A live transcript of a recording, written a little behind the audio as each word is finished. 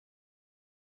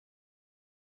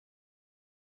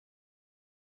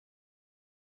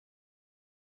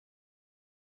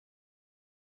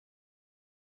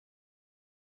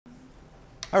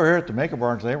Hi, we're here at the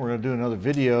MakerBarn today. We're going to do another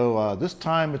video. This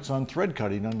time it's on thread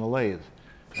cutting on the lathe.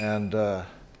 And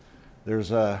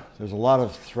there's a lot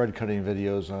of thread cutting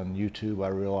videos on YouTube, I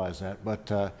realize that.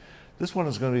 But this one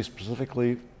is going to be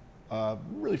specifically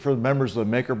really for the members of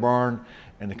the MakerBarn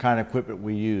and the kind of equipment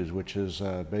we use, which is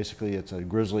basically it's a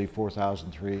Grizzly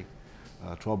G4003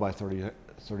 12 by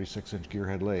 36 inch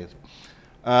gearhead lathe.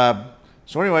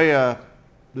 So anyway,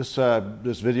 this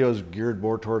video is geared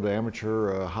more toward the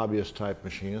amateur, hobbyist type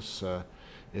machinists.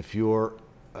 If you're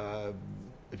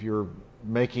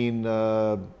making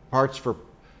parts for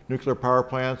nuclear power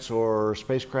plants or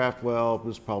spacecraft, well,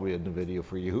 this probably isn't a video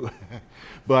for you.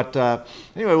 But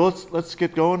anyway, let's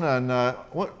get going. And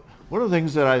one of the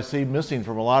things that I see missing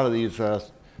from a lot of these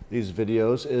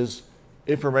videos is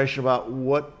information about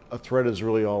what a thread is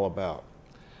really all about.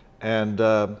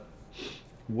 And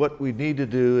what we need to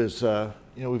do is,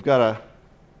 we've got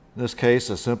in this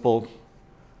case, a simple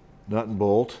nut and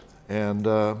bolt. And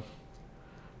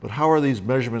but how are these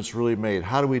measurements really made?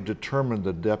 How do we determine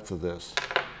the depth of this?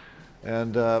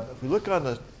 And if we look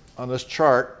on this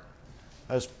chart,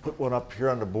 I just put one up here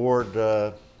on the board,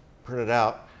 printed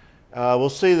out. We'll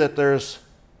see that there's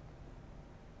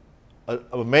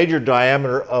a major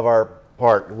diameter of our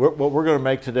part. What we're going to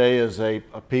make today is a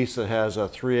piece that has a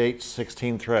 3/8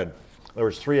 16 thread. In other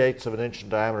words, 3/8 of an inch in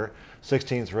diameter,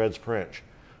 16 threads per inch.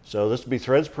 So this would be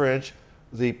threads per inch.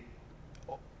 The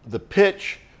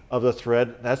pitch of the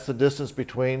thread, that's the distance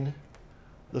between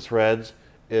the threads,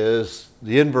 is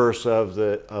the inverse of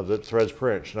the threads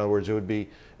per inch. In other words, it would be,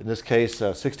 in this case,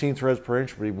 16 threads per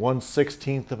inch would be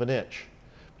 1/16 of an inch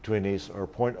between these, or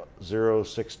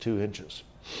 0.062 inches.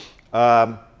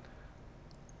 The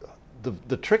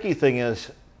tricky thing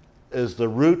is the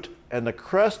root and the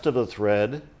crest of the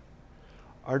thread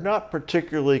are not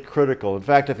particularly critical. In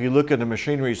fact, if you look in the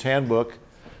Machinery's Handbook,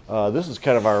 this is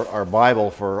kind of our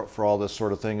Bible for all this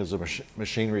sort of thing, is the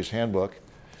Machinery's Handbook.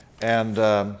 And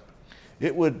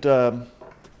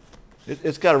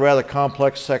it's got a rather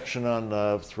complex section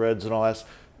on threads and all that.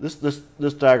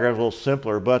 This diagram is a little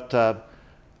simpler, but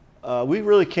we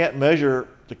really can't measure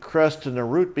the crest and the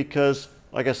root because,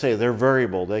 like I say, they're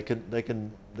variable. They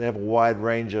have a wide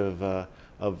range of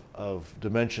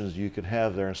dimensions you can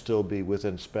have there and still be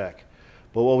within spec.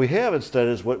 But what we have instead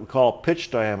is what we call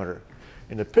pitch diameter.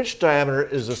 And the pitch diameter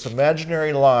is this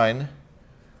imaginary line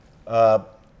coming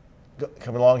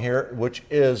along here, which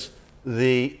is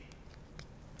the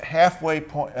halfway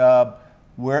point,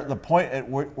 where the point at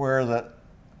where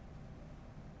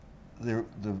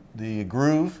the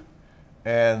groove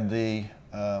and the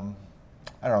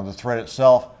the thread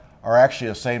itself are actually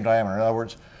the same diameter. In other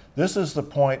words, this is the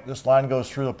point, this line goes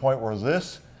through the point where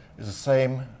this is the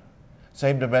same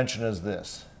dimension as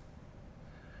this.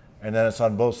 And then it's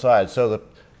on both sides. So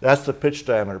that's the pitch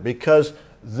diameter. Because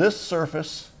this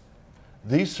surface,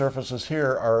 these surfaces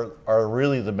here are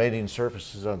really the mating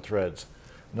surfaces on threads.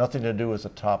 Nothing to do with the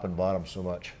top and bottom so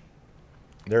much.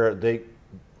 They are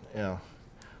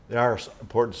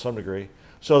important to some degree.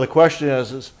 So the question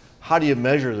is how do you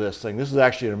measure this thing? This is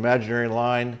actually an imaginary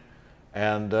line,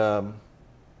 and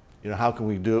how can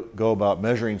we go about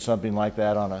measuring something like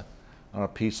that on a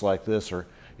piece like this? Or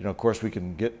of course, we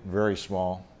can get very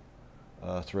small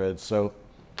threads. So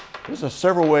there's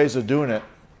several ways of doing it.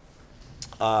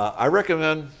 I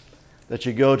recommend that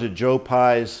you go to Joe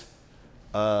Pye's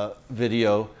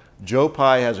video. Joe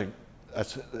Pye has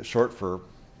that's short for,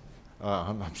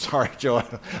 I'm sorry, Joe,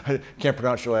 I can't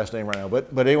pronounce your last name right now.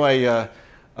 But anyway,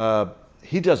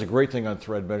 he does a great thing on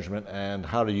thread measurement and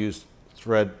how to use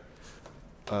thread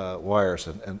wires.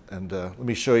 And let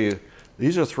me show you.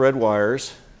 These are thread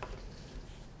wires,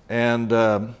 and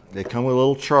they come with a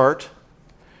little chart.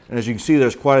 And as you can see,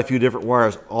 there's quite a few different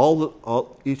wires.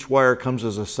 Each wire comes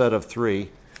as a set of 3.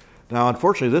 Now,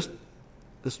 unfortunately,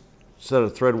 this set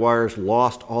of thread wires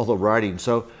lost all the writing.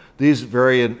 So these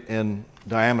vary in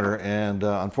diameter, and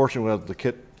unfortunately, with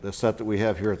the set that we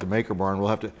have here at the MakerBarn, we'll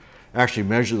have to actually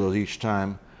measure those each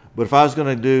time. But if I was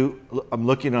going to I'm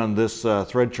looking on this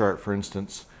thread chart, for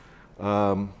instance,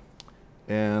 and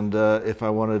if I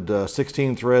wanted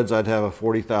 16 threads, I'd have a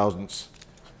 40 thousandths.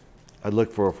 I'd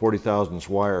look for a 40 thousandths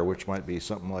wire, which might be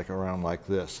something like around like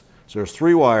this. So there's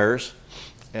 3 wires,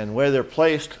 and the way they're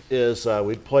placed is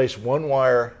we'd place one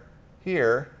wire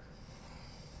here.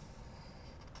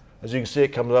 As you can see, it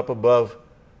comes up above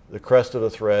the crest of the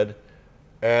thread,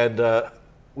 and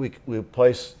we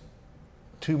place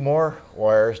 2 more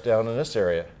wires down in this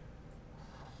area.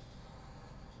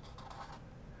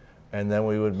 And then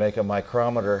we would make a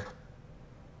micrometer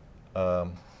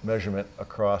measurement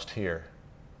across here.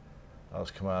 I'll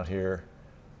just come out here,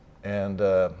 and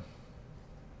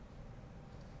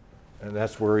And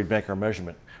that's where we'd make our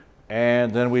measurement.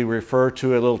 And then we refer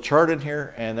to a little chart in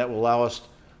here, and that will allow us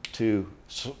to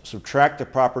subtract the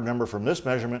proper number from this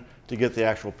measurement to get the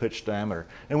actual pitch diameter.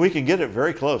 And we can get it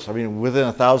very close. I mean, within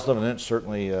 1/1000 of an inch,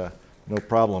 certainly no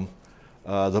problem.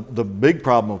 The big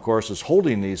problem, of course, is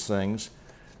holding these things.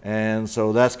 And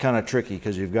so that's kind of tricky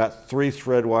because you've got 3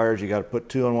 thread wires. You got to put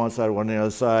 2 on one side, 1 on the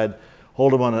other side,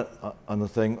 hold them on the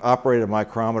thing, operate a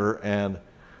micrometer, and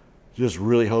just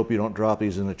really hope you don't drop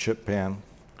these in the chip pan.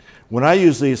 When I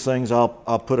use these things, I'll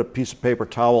put a piece of paper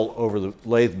towel over the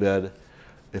lathe bed.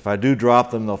 If I do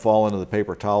drop them, they'll fall into the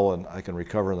paper towel and I can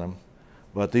recover them.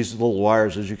 But these little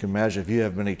wires, as you can imagine, if you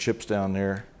have many chips down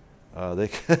there, they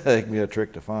can be a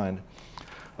trick to find.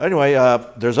 Anyway,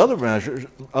 there's other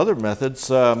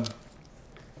methods. I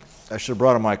should have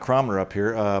brought a micrometer up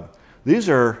here. These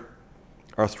are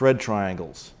thread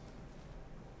triangles.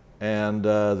 And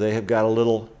they have got a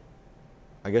little,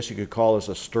 I guess you could call this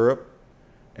a stirrup.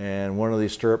 And one of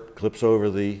these stirrup clips over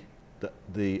the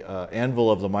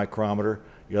anvil of the micrometer.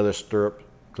 The other stirrup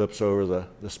clips over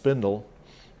the spindle.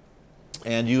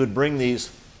 And you would bring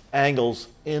these angles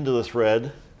into the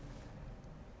thread.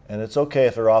 And it's okay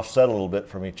if they're offset a little bit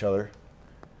from each other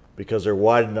because they're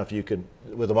wide enough you can,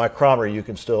 with a micrometer, you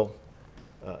can still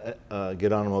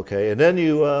get on them okay. And then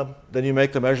you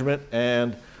make the measurement,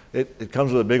 and it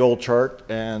comes with a big old chart,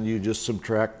 and you just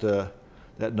subtract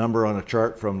that number on a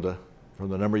chart from the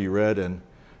number you read, and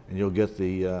you'll get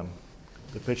the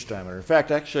pitch diameter. In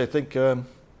fact, actually, I think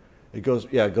it goes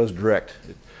direct.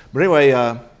 But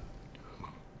anyway,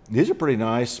 these are pretty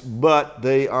nice, but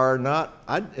they are not,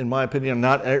 in my opinion,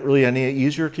 not really any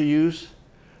easier to use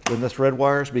than the thread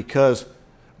wires because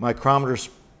micrometer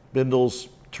spindles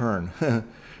turn.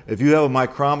 If you have a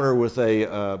micrometer with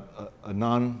a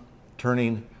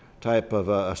non-turning type of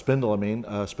a spindle,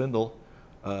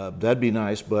 that'd be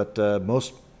nice, but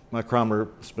most micrometer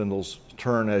spindles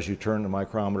turn as you turn the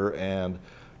micrometer, and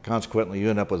consequently you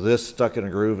end up with this stuck in a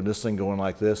groove and this thing going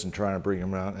like this and trying to bring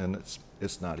them around, and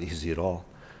it's not easy at all.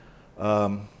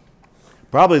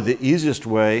 Probably the easiest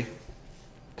way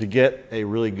to get a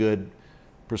really good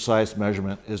precise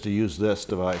measurement is to use this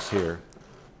device here.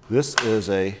 This is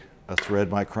a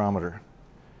thread micrometer,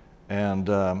 and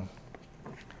all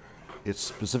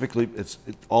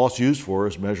it's used for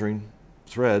is measuring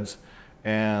threads.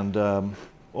 And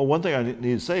well, one thing I need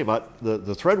to say about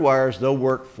the thread wires, they'll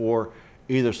work for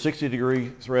either 60-degree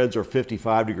threads or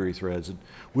 55-degree threads. And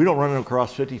we don't run them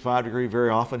across 55-degree very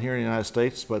often here in the United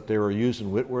States, but they were used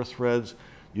in Whitworth threads,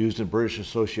 used in British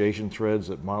Association threads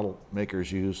that model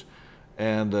makers use.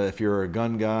 And if you're a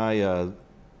gun guy,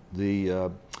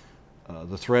 the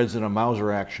threads in a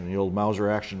Mauser action, the old Mauser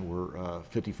action, were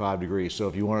 55 degrees. So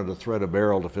if you wanted to thread a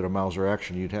barrel to fit a Mauser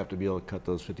action, you'd have to be able to cut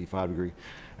those 55 degree.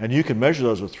 And you can measure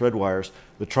those with thread wires.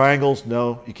 The triangles,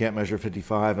 no, you can't measure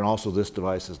 55, and also this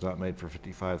device is not made for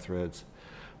 55 threads.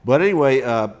 But anyway,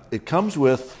 it comes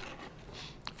with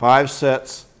 5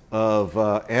 sets of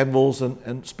anvils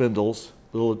and spindles,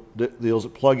 little deals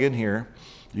that plug in here.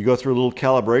 You go through a little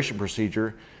calibration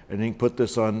procedure, and you can put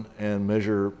this on and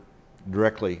measure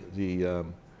directly the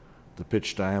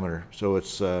pitch diameter. So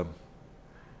it's a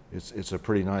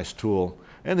pretty nice tool.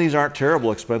 And these aren't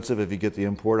terrible expensive if you get the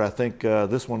import. I think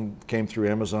this one came through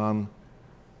Amazon,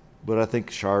 but I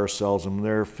think Shire sells them.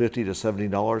 They're $50 to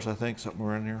 $70, I think, something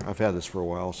around here. I've had this for a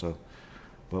while, so.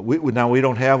 But now we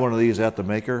don't have one of these at the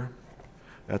MakerBarn.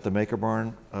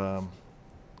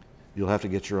 You'll have to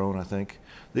get your own, I think.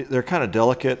 They're kind of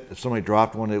delicate. If somebody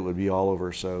dropped one, it would be all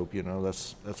over. So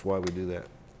that's why we do that.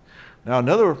 Now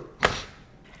another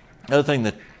thing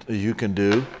that you can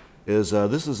do is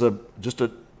this is just a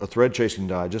thread chasing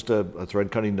die, just a thread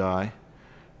cutting die,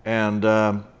 and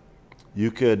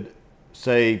you could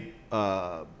say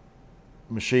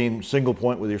machine single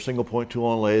point with your single point tool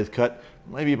on lathe, cut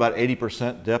maybe about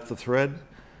 80% depth of thread,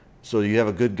 so you have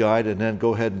a good guide, and then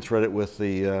go ahead and thread it with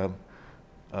the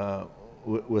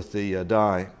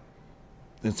die.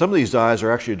 And some of these dies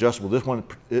are actually adjustable. This one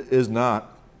is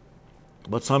not,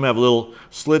 but some have a little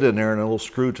slit in there and a little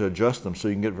screw to adjust them, so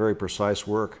you can get very precise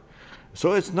work.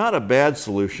 So it's not a bad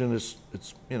solution. It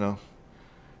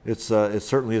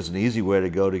certainly is an easy way to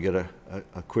go to get a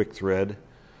quick thread,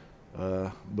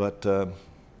 but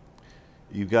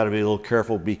you've got to be a little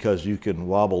careful because you can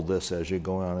wobble this as you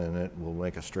go on, and it will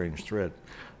make a strange thread.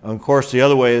 Of course, the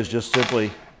other way is just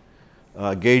simply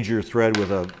gauge your thread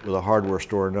with a hardware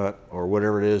store nut or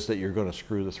whatever it is that you're going to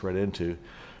screw the thread into.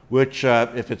 Which,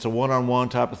 if it's a one-on-one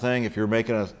type of thing, if you're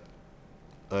making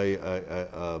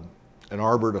an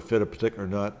arbor to fit a particular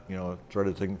nut, a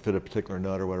threaded thing to fit a particular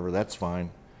nut or whatever, that's fine,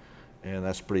 and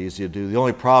that's pretty easy to do. The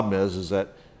only problem is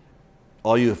that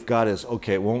all you've got is,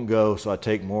 okay, it won't go, so I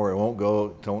take more. It won't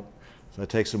go, so I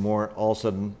take some more. All of a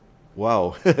sudden,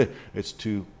 wow, it's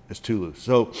too loose.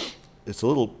 So it's a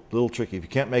little tricky. If you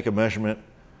can't make a measurement,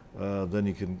 then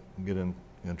you can get in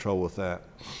trouble with that.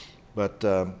 But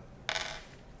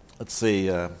let's see.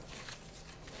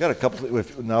 Got a couple.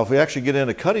 Now, if we actually get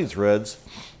into cutting threads,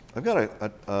 I've got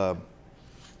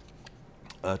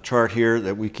a chart here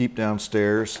that we keep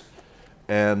downstairs,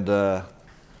 and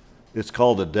it's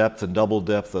called the depth and double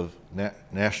depth of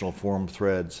national form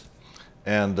threads.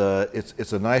 And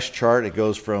it's a nice chart. It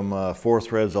goes from 4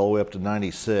 threads all the way up to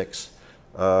 96.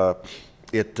 On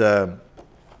the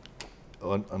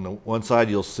one side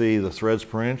you'll see the threads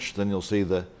per inch, then you'll see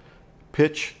the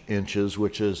pitch inches,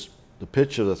 which is the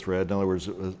pitch of the thread. In other words,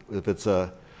 if it's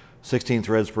 16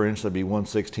 threads per inch, that'd be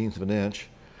 1/16 of an inch.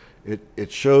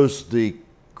 It shows the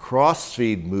cross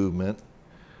feed movement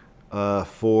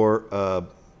for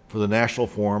the national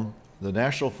form. The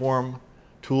national form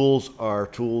tools are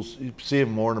tools, you see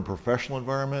them more in a professional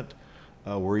environment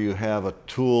where you have a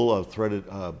tool, a threaded,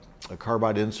 a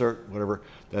carbide insert, whatever,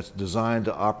 that's designed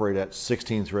to operate at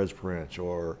 16 threads per inch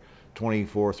or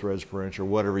 24 threads per inch or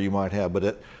whatever you might have, but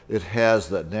it has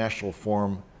that national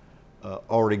form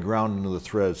already ground into the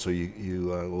thread, so you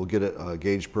will get a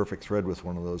gauge perfect thread with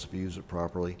one of those if you use it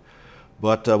properly.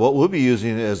 But what we'll be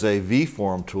using is a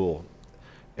V-form tool.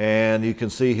 And you can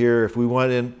see here, if we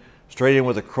went in straight in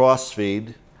with a cross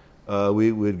feed,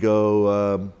 we would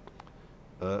go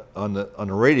on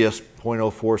the radius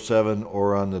 0.047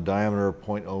 or on the diameter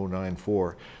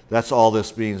 0.094. That's all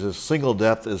this means. Is single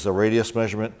depth is a radius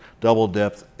measurement, double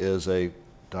depth is a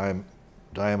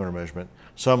diameter measurement.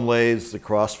 Some lathes, the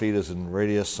cross feed is in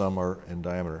radius, some are in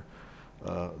diameter.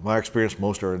 My experience,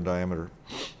 most are in diameter.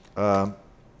 And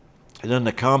then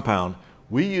the compound.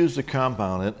 We use the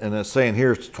compound, and it's saying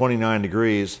here it's 29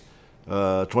 degrees.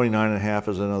 29.5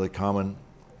 is another common.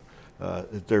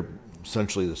 They're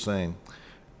essentially the same.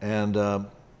 And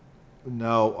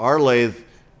now our lathe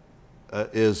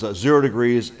is 0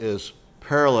 degrees is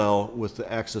parallel with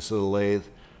the axis of the lathe.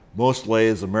 Most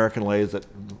lathes, American lathes that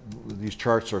these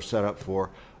charts are set up for,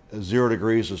 0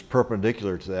 degrees is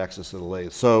perpendicular to the axis of the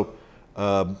lathe. So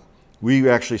we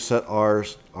actually set our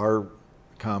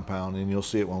compound, and you'll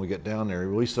see it when we get down there.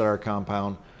 We set our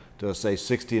compound to say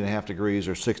 60.5 degrees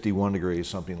or 61 degrees,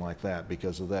 something like that,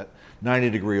 because of that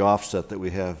 90-degree offset that we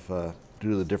have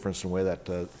due to the difference in the way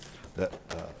that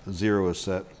 0 is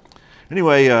set.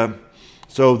 Anyway,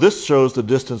 so this shows the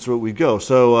distance that we go.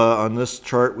 So on this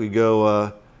chart we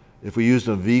go, if we used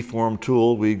a V-form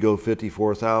tool, we'd go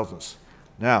 54 thousandths.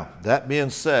 Now, that being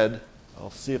said,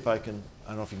 I'll see if I can, I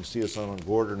don't know if you can see this on the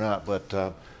board or not,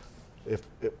 but if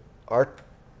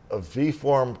a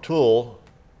V-form tool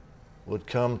would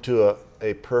come to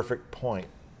a perfect point,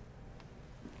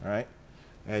 all right?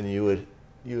 And you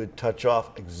would touch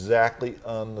off exactly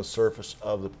on the surface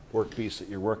of the workpiece that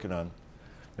you're working on.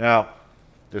 Now,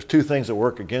 there's two things that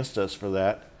work against us for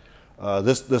that.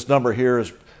 This number here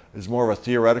is more of a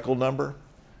theoretical number,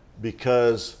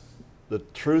 because the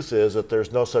truth is that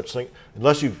there's no such thing,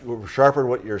 unless you've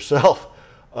sharpened it yourself,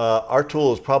 our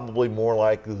tool is probably more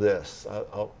like this.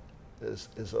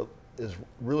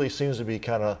 Really seems to be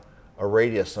kind of a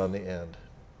radius on the end.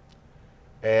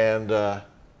 And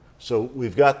so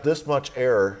we've got this much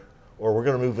error, or we're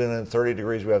going to move in 30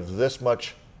 degrees, we have this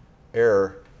much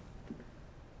error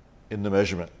in the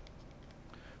measurement.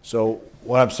 So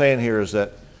what I'm saying here is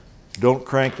that don't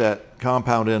crank that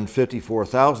compound in 54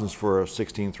 thousandths for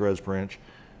 16 threads per inch.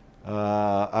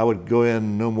 I would go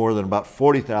in no more than about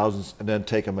 40 thousandths and then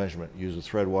take a measurement. Use the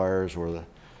thread wires or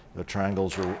the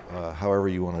triangles or however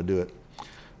you want to do it,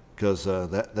 because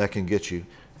that can get you.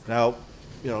 Now,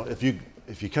 you know, if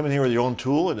you come in here with your own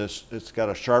tool and it's got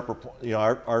a sharper, you know,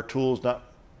 our tool is not,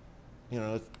 you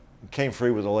know, it came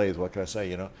free with a lathe. What can I say,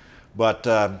 you know? But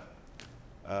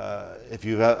if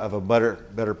you have a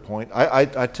better point,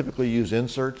 I typically use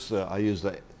inserts. I use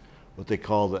what they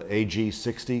call the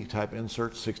AG60 type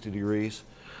inserts, 60 degrees.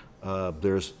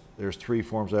 There's 3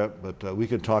 forms of that, but we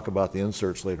can talk about the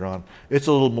inserts later on. It's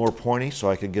a little more pointy, so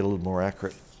I can get a little more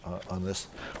accurate on this.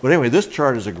 But anyway, this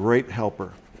chart is a great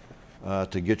helper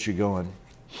to get you going.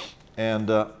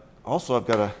 And also I've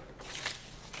got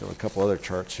a couple other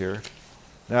charts here.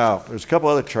 Now, there's a couple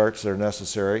other charts that are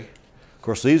necessary. Of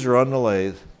course, these are on the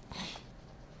lathe.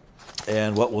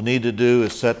 And what we'll need to do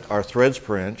is set our threads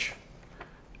per inch.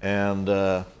 And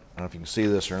I don't know if you can see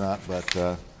this or not,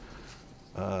 but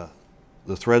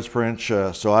the threads per inch,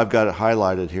 so I've got it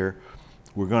highlighted here.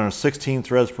 We're going to 16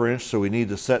 threads per inch, so we need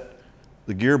to set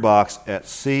the gearbox at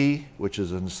C, which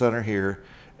is in the center here,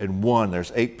 and 1.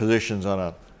 There's 8 positions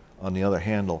on on the other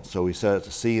handle. So we set it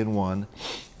to C in 1,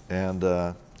 and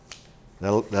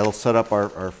that'll set up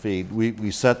our feed.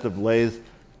 We set the lathe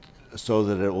so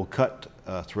that it will cut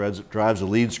threads. It drives the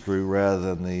lead screw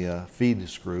rather than the feed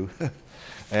screw.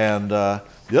 And the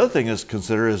other thing to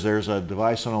consider is there's a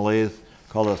device on a lathe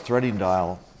called a threading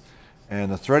dial.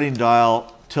 And the threading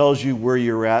dial tells you where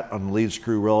you're at on the lead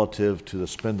screw relative to the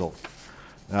spindle.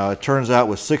 Now it turns out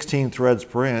with 16 threads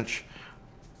per inch,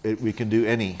 we can do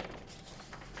any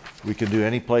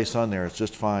place on there. It's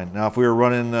just fine. Now if we were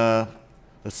running,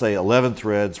 let's say 11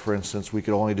 threads, for instance, we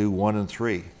could only do 1 and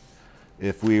 3.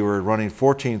 If we were running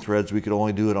 14 threads, we could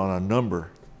only do it on a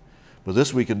number. But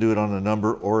this we can do it on a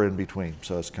number or in between,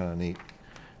 so it's kind of neat.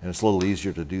 And it's a little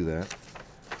easier to do that.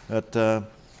 But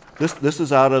this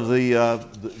is out of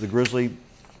the Grizzly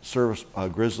service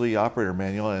Grizzly operator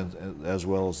manual, and as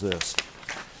well as this.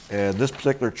 And this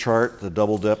particular chart, the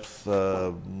double depth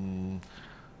and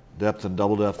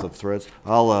double depth of threads,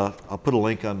 I'll put a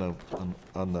link on the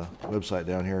website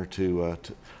down here to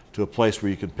a place where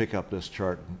you can pick up this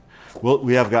chart.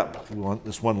 We have got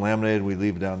this one laminated. We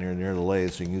leave it down here near the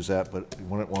lathe, so you can use that. But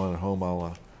when at home,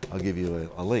 I'll give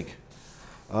you a link.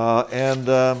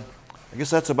 I guess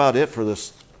that's about it for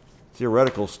this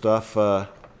theoretical stuff. I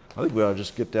think we ought to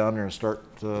just get down there and start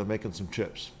making some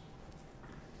chips.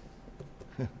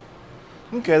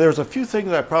 Okay, there's a few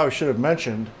things I probably should have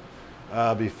mentioned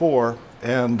before,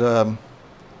 and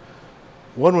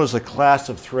one was the class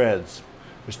of threads.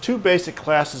 There's two basic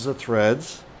classes of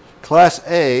threads. Class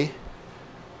A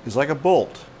is like a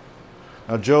bolt.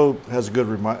 Now Joe has a good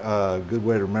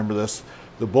way to remember this.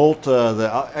 The bolt,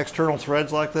 the external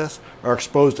threads like this are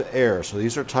exposed to air, so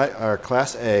these are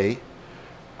Class A.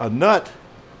 A nut,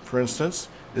 for instance,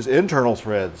 is internal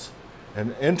threads,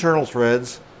 and internal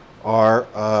threads are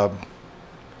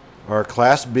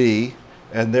Class B,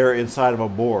 and they're inside of a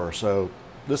bore. So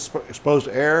this is exposed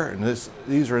to air, and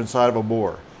these are inside of a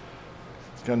bore.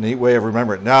 It's kind of a neat way of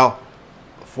remembering it. Now,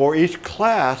 for each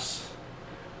class,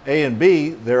 A and B,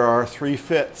 there are 3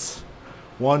 fits,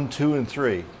 1, 2, and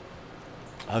 3.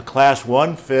 A Class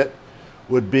 1 fit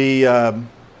would be,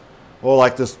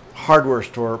 like this hardware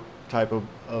store type of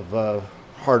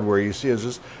hardware you see. It's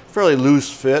just fairly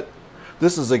loose fit.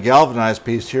 This is a galvanized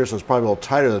piece here, so it's probably a little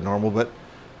tighter than normal, but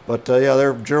yeah,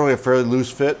 they're generally a fairly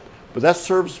loose fit. But that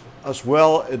serves us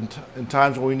well in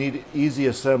times when we need easy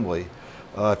assembly.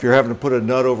 If you're having to put a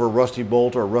nut over a rusty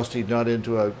bolt or a rusty nut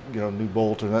into a new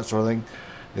bolt and that sort of thing,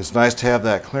 it's nice to have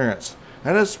that clearance.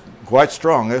 And it's quite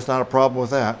strong. There's not a problem with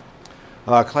that.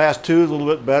 Class 2 is a little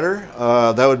bit better.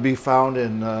 That would be found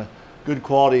in good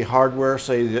quality hardware,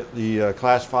 say the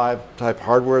Class 5 type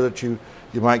hardware that you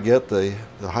might get, the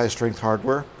high strength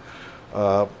hardware.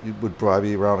 It would probably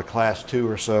be around a Class 2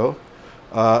 or so.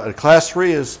 A Class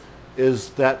 3 is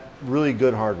that really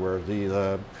good hardware,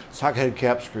 the socket head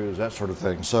cap screws, that sort of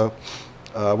thing. So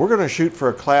we're going to shoot for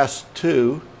a Class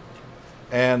 2,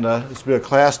 and this will be a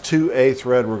Class 2A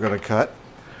thread we're going to cut.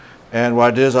 And what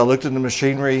I did is I looked in the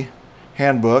machinery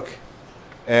handbook,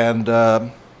 and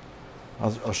I'll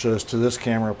show this to this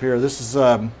camera up here. This is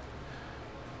the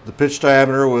pitch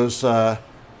diameter was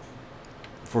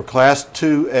for Class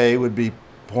 2A would be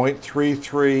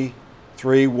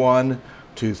 0.3331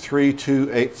 to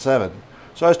 3287.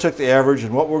 So I just took the average,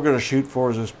 and what we're going to shoot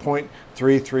for is this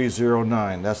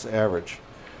 0.3309. That's the average.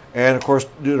 And of course,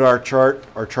 due to our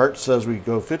chart says we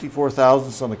go 54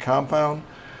 thousandths on the compound,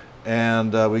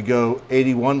 and we go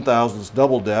 81 thousandths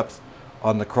double depth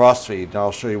on the cross feed. And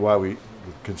I'll show you why we're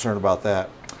concerned about that.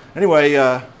 Anyway,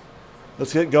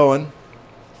 let's get going.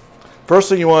 First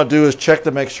thing you want to do is check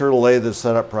to make sure the lathe is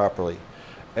set up properly.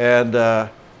 And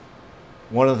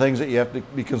one of the things that you have to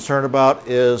be concerned about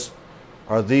is,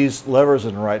 are these levers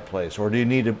in the right place, or do you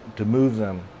need to move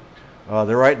them?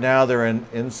 Right now they're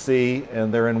in C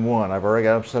and they're in 1. I've already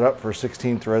got them set up for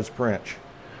 16 threads per inch.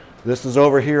 This is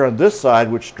over here on this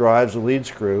side, which drives the lead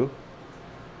screw.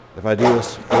 If I do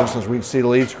this, for instance, we can see the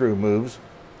lead screw moves.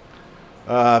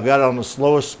 I've got it on the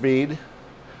slowest speed.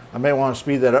 I may want to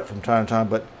speed that up from time to time,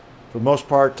 but for the most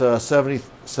part, 70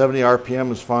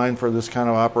 RPM is fine for this kind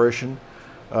of operation.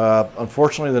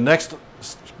 Unfortunately, the next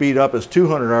speed up is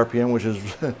 200 RPM, which is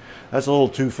that's a little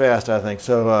too fast, I think.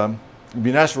 So it'd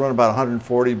be nice to run about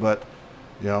 140, but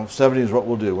 70 is what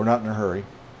we'll do. We're not in a hurry.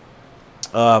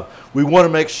 We want to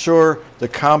make sure the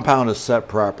compound is set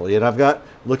properly, and I've got,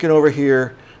 looking over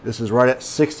here, this is right at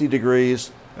 60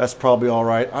 degrees. That's probably all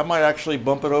right. I might actually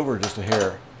bump it over just a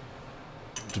hair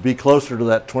to be closer to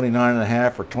that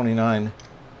 29.5 or 29.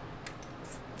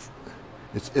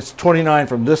 It's 29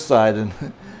 from this side, and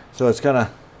so it's kind of,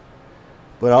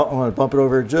 but I want to bump it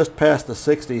over just past the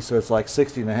 60, so it's like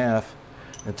 60.5.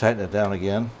 and tighten it down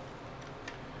again.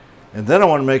 And then I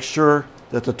want to make sure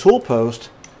that the tool post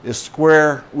is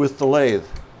square with the lathe.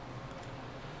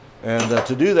 And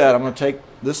to do that, I'm going to take,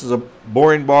 this is a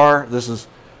boring bar, this is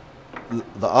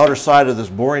the outer side of this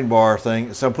boring bar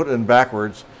thing, so I'm putting it in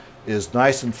backwards, is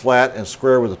nice and flat and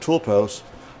square with the tool post.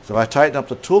 So I tighten up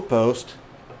the tool post,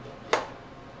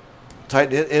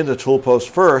 tighten it into the tool post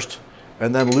first,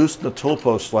 and then loosen the tool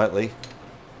post slightly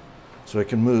so it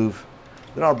can move.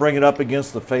 Then I'll bring it up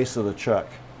against the face of the chuck.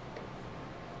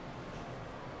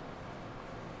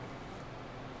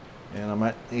 And I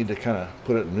might need to kind of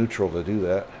put it in neutral to do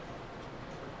that.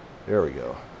 There we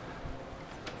go.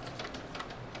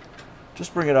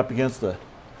 Just bring it up against the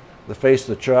face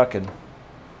of the chuck and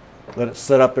let it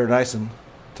set up there nice and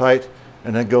tight,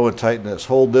 and then go and tighten this.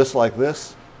 Hold this like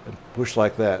this and push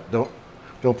like that. Don't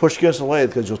push against the lathe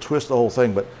because you'll twist the whole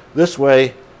thing, but this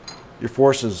way your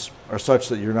forces are such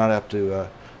that you're not apt to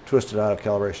twist it out of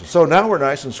calibration. So now we're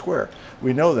nice and square.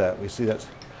 We know that. We see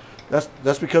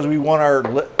that's because we want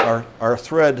our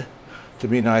thread to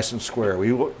be nice and square. We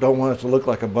don't want it to look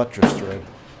like a buttress thread.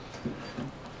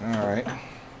 All right.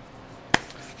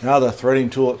 Now the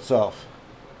threading tool itself.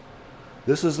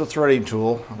 This is the threading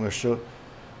tool. I'm going to show.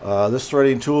 This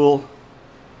threading tool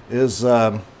is,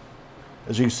 as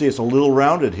you can see, it's a little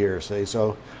rounded here. See,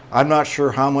 so I'm not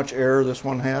sure how much error this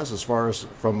one has as far as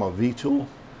from a V tool.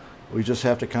 We just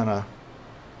have to kind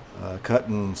of cut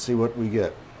and see what we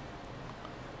get.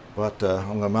 But I'm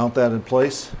going to mount that in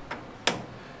place.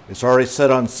 It's already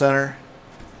set on center,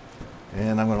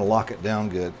 and I'm going to lock it down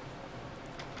good.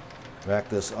 Back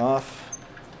this off.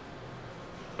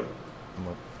 I'm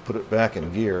going to put it back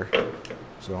in gear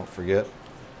so don't forget.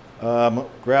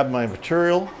 Grab my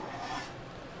material,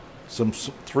 some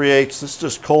 3/8. This is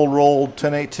just cold rolled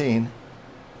 1018.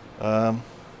 Well,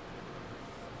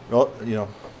 you know,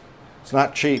 it's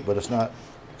not cheap, but it's not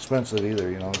expensive either,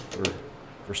 you know,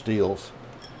 for steels.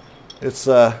 It's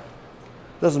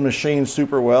doesn't machine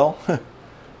super well,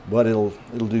 but it'll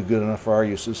do good enough for our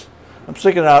uses. I'm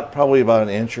sticking out probably about 1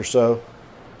 inch or so.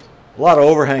 A lot of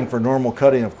overhang for normal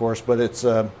cutting, of course, but it's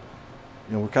you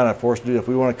know, we're kind of forced to do it. If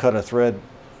we want to cut a thread,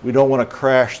 we don't want to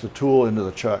crash the tool into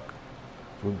the chuck.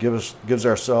 So we'll give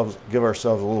ourselves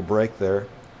a little break there.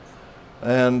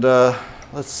 And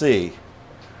let's see.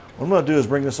 What I'm going to do is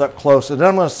bring this up close, and then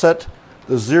I'm going to set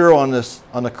the 0 on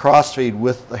the crossfeed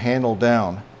with the handle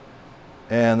down.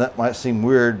 And that might seem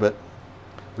weird, but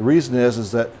the reason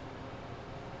is that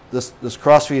this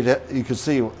crossfeed, you can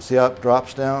see how it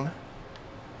drops down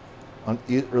on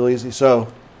real easy.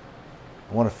 So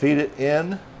I want to feed it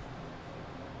in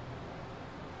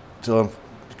until I'm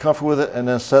comfortable with it, and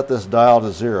then set this dial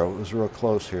to 0. It was real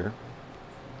close here.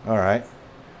 All right.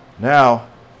 Now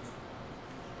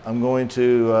I'm going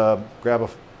to grab a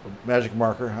magic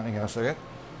marker. Hang on a second.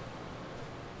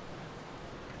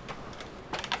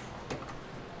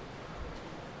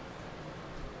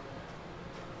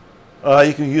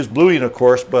 You can use bluing, of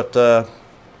course, but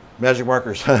magic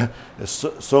markers is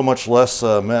so much less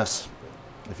mess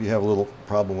if you have a little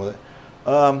problem with it.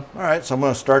 All right, so I'm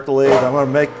going to start the lathe. I'm going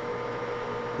to make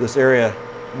this area,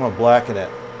 I'm going to blacken it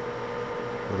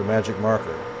with a magic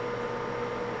marker.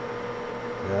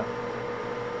 Yeah.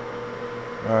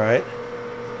 All right.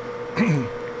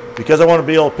 Because I want to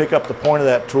be able to pick up the point of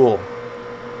that tool,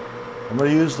 I'm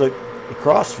going to use the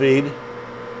cross feed.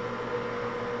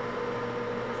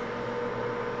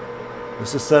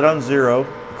 This is set on 0.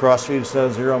 The cross feed is set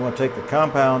on 0. I'm going to take the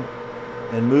compound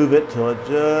and move it till it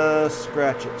just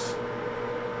scratches.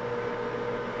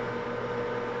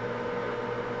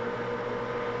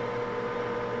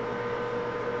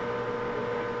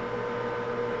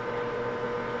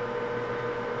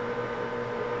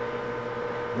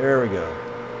 There we go.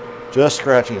 Just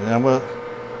scratching. And I'm going to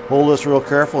hold this real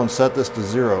careful and set this to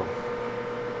 0.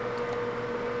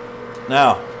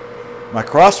 Now, my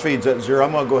cross feed's at 0.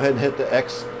 I'm going to go ahead and hit the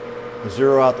X,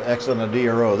 zero out the X on the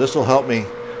DRO. This will help me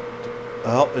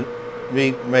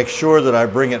make sure that I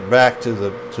bring it back to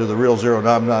the real 0.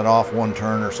 Now I'm not off 1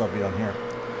 turn or something on here.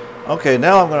 Okay,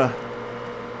 now I'm going to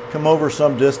come over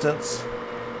some distance.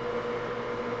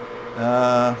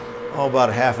 About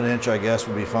a ½ inch, I guess,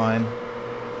 would be fine.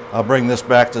 I'll bring this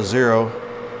back to 0,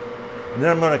 and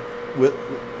then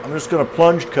I'm just going to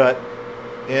plunge cut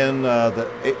in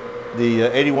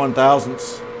the 81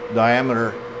 thousandths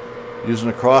diameter using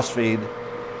a cross feed,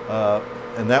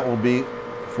 and that will be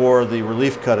for the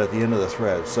relief cut at the end of the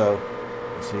thread. So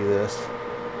you see this.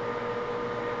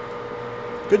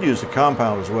 Could use the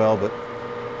compound as well, but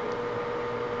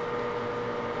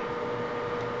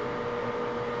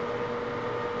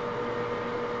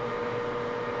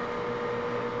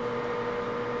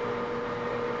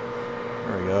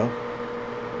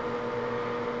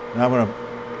Now I'm going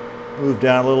to move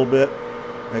down a little bit,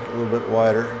 make it a little bit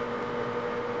wider,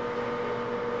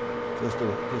 just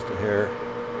a hair.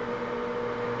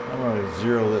 I'm going to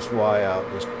zero this Y out.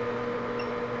 Just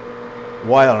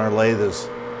Y on our lathe is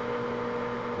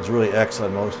really X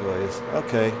on most ways.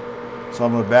 Okay, so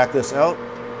I'm going to back this out,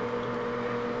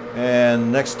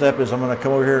 and next step is I'm going to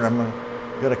come over here and I'm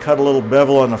going to cut a little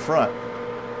bevel on the front,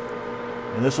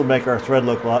 and this will make our thread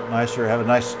look a lot nicer, have a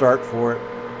nice start for it.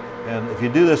 And if you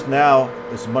do this now,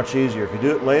 it's much easier. If you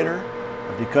do it later,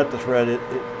 if you cut the thread, it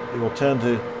will tend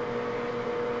to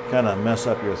kind of mess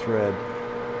up your thread.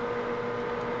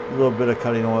 A little bit of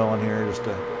cutting oil in here just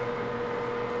to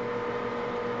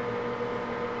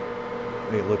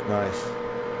make it look nice.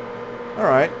 All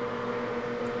right.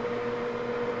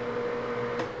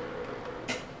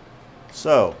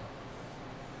 So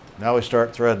now we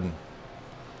start threading.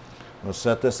 We'll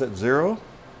set this at 0.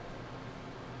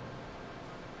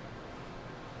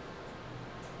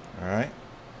 All right.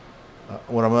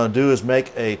 What I'm going to do is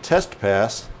make a test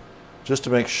pass just to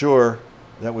make sure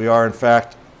that we are in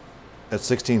fact at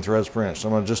 16 threads per inch. So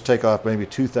I'm going to just take off maybe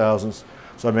 2/1000ths,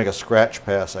 so I make a scratch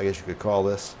pass, I guess you could call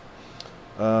this.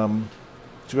 Too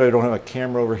bad I don't have a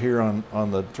camera over here on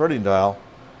the threading dial,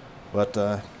 but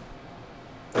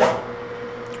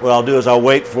what I'll do is I'll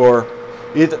wait for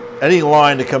any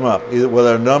line to come up, either with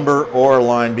a number or a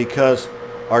line, because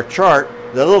our chart,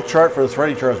 the little chart for the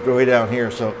threading chart is way down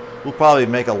here, so we'll probably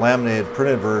make a laminated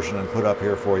printed version and put up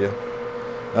here for you.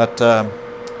 But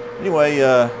anyway,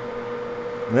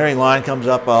 when any line comes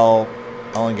up, I'll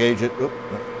engage it. Oop,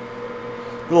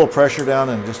 put a little pressure down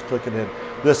and just click it in.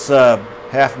 This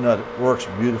half nut works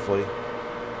beautifully.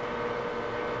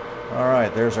 All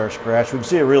right, there's our scratch. We can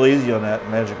see it real easy on that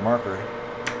magic marker.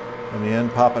 In the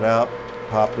end, pop it out,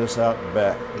 pop this out, and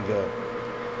back we go.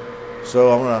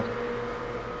 So I'm going to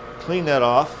clean that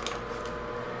off.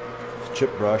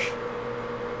 Chip brush.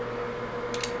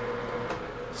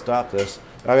 Stop this.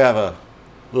 I have a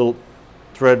little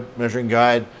thread measuring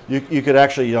guide. You could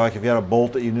actually, you know, like if you had a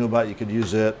bolt that you knew about, you could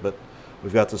use it, but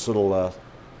we've got this little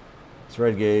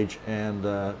thread gauge and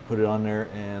put it on there,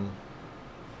 and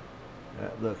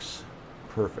that looks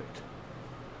perfect.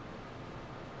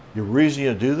 The reason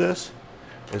you do this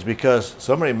is because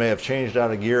somebody may have changed out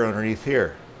a gear underneath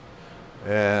here,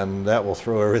 and that will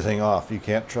throw everything off. You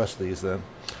can't trust these then.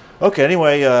 Okay,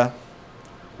 anyway,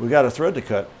 we got a thread to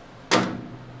cut,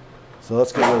 so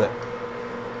let's get with it.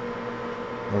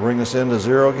 We'll bring this into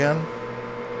 0 again.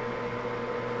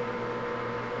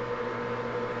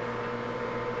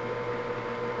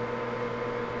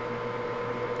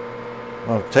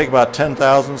 I'll take about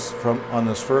 10/1000ths from on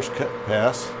this first cut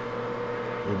pass.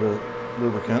 A little bit of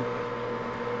lubricant,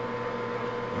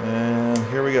 and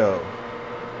here we go.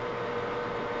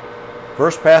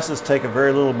 First passes take a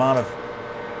very little amount of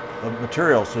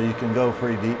material, so you can go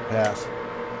pretty deep pass.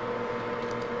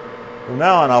 From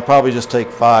now on, I'll probably just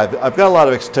take 5. I've got a lot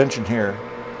of extension here.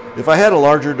 If I had a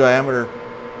larger diameter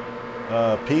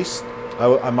piece,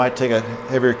 I might take a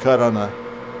heavier cut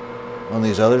on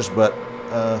these others, but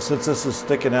since this is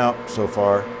sticking out so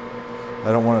far,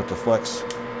 I don't want it to flex.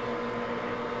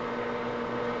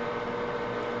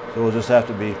 So we'll just have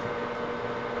to be,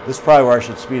 this is probably where I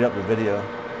should speed up the video.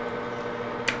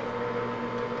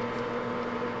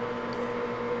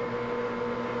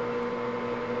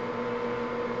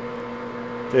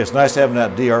 Okay, it's nice having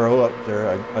that DRO up there.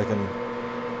 I can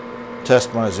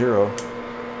test my 0.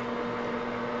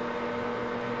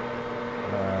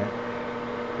 Alright.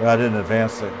 Well, I didn't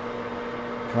advance the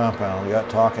compound. We got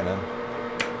talking in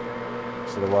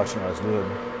instead of watching what I was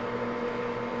doing.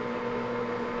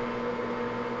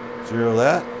 0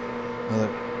 that.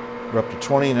 We're up to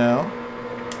 20 now.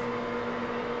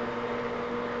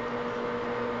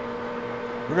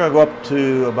 We're going to go up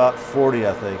to about 40,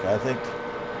 I think. I think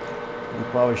we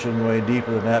probably shouldn't go any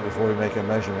deeper than that before we make a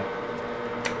measurement.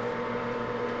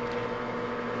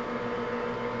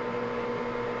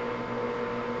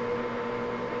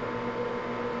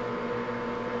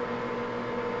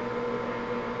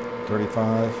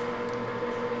 $35.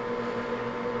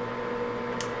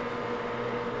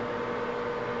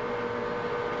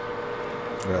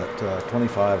 We're at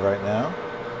 25 right now.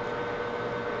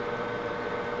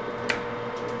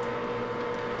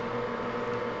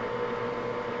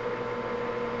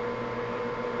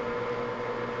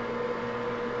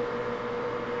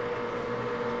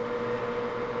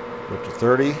 Up to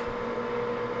 30.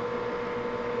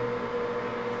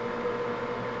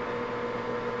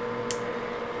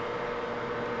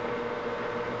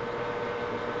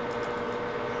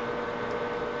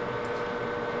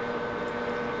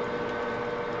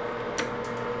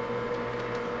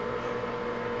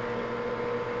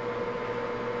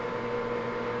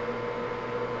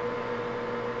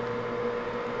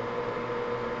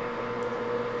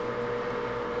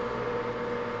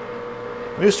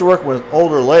 I used to work with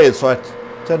older lathes, so I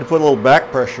tend to put a little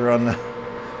back pressure on the,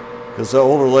 because the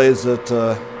older lathes that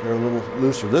they're a little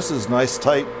looser. This is nice,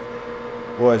 tight.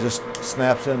 Boy, it just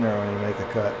snaps in there when you make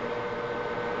a cut.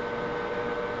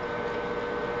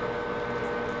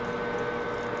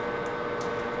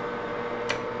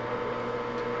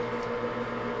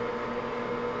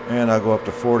 And I'll go up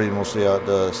to 40 and we'll see how it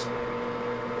does.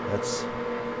 That's,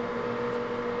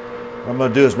 what I'm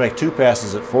going to do is make 2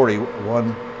 passes at 40.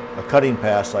 One, a cutting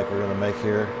pass like we're going to make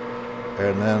here,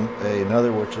 and then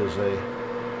another which is a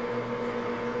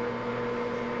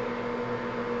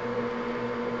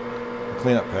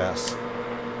cleanup pass.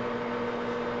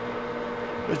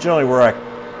 It's generally where I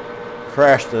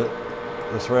crash the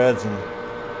threads and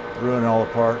ruin all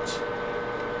the parts.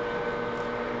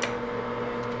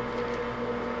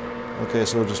 Okay,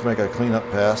 so we'll just make a cleanup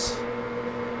pass.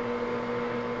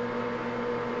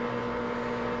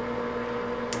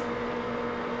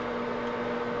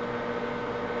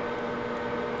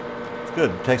 It's good.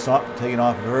 It takes off, taking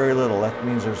off very little. That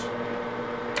means there's.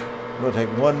 I'm going to take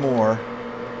one more,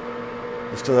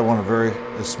 just because I want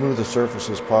as smooth a surface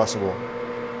as possible.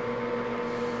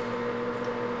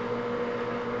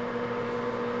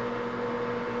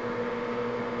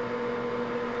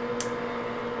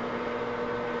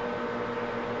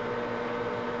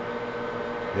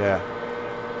 Yeah,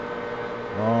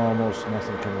 almost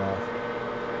nothing coming off.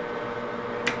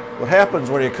 What happens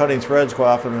when you're cutting threads quite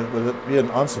often, with it being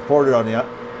unsupported on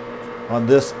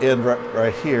this end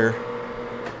right here,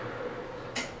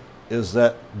 is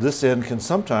that this end can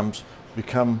sometimes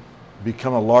become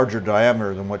a larger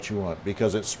diameter than what you want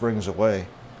because it springs away.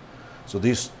 So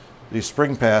these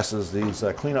spring passes, these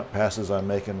cleanup passes I'm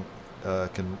making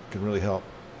can really help.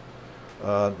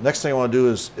 Next thing I want to do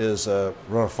is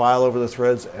run a file over the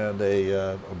threads and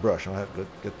a brush. I'll have to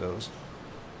get those.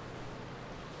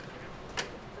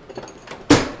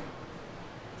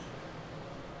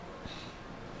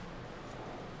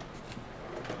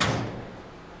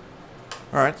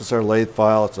 All right, this is our lathe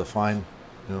file. It's a fine,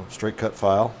 straight cut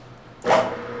file.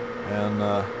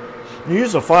 And you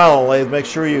use a file on a lathe, make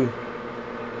sure you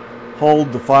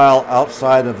hold the file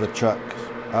outside of the chuck,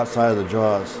 outside of the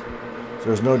jaws. So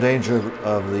there's no danger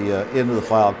of the end of the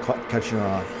file catching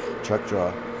on a chuck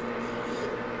jaw.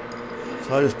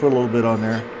 So I just put a little bit on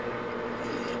there.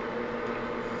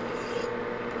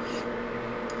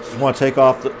 Just want to take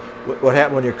off what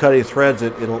happens when you're cutting threads.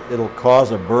 It'll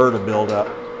cause a burr to build up.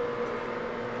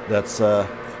 That's and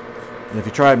if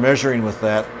you try measuring with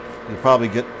that, you'll probably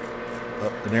get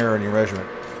an error in your measurement.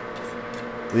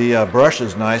 The brush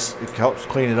is nice. It helps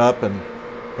clean it up and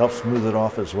helps smooth it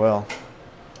off as well.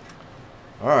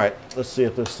 All right, let's see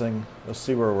if this thing, let's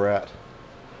see where we're at.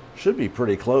 Should be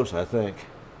pretty close, I think.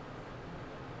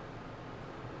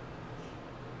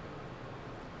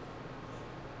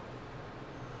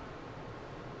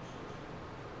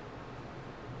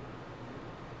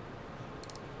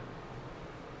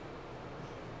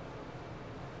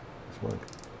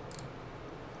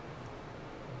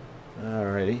 All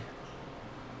righty.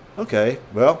 Okay,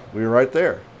 well, we were right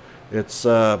there. It's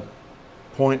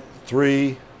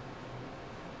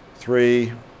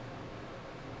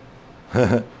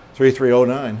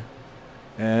 0.3309,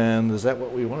 and is that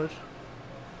what we wanted?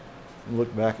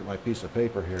 Look back at my piece of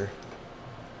paper here.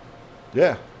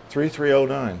 Yeah,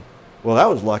 3309. Well, that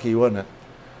was lucky, wasn't it?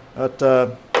 But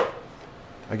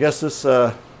I guess this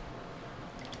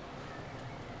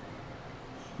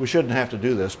we shouldn't have to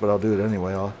do this, but I'll do it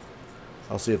anyway. I'll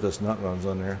see if this nut runs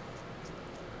on there.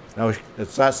 Now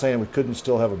it's not saying we couldn't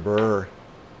still have a burr or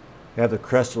have the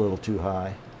crest a little too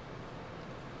high.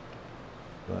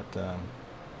 But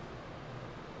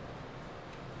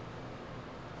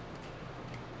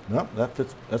no, that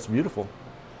fits. That's beautiful.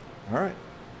 All right,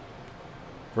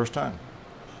 first time.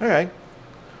 Okay,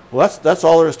 well that's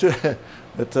all there is to it.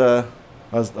 But I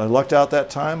lucked out that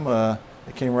time.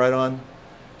 It came right on.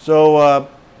 So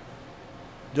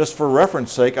just for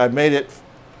reference sake, I made it.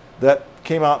 That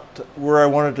came out where I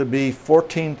wanted to be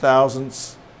 14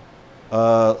 thousandths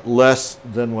less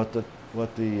than what the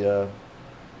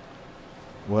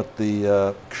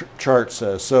chart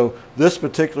says. So this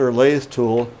particular lathe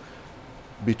tool,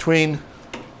 between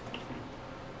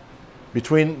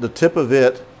the tip of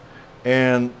it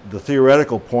and the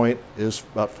theoretical point is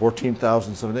about 14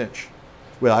 thousandths of an inch.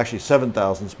 Well, actually 7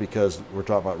 thousandths because we're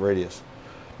talking about radius.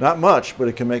 Not much, but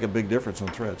it can make a big difference on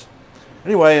threads.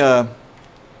 Anyway,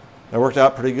 that worked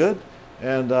out pretty good,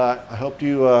 and I hope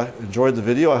you enjoyed the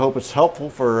video. I hope it's helpful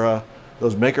for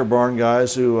those MakerBarn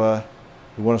guys who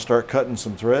want to start cutting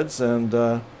some threads,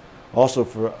 and also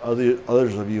for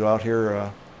others of you out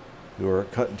here who are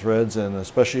cutting threads, and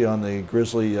especially on the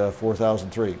Grizzly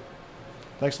 4003.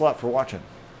 Thanks a lot for watching.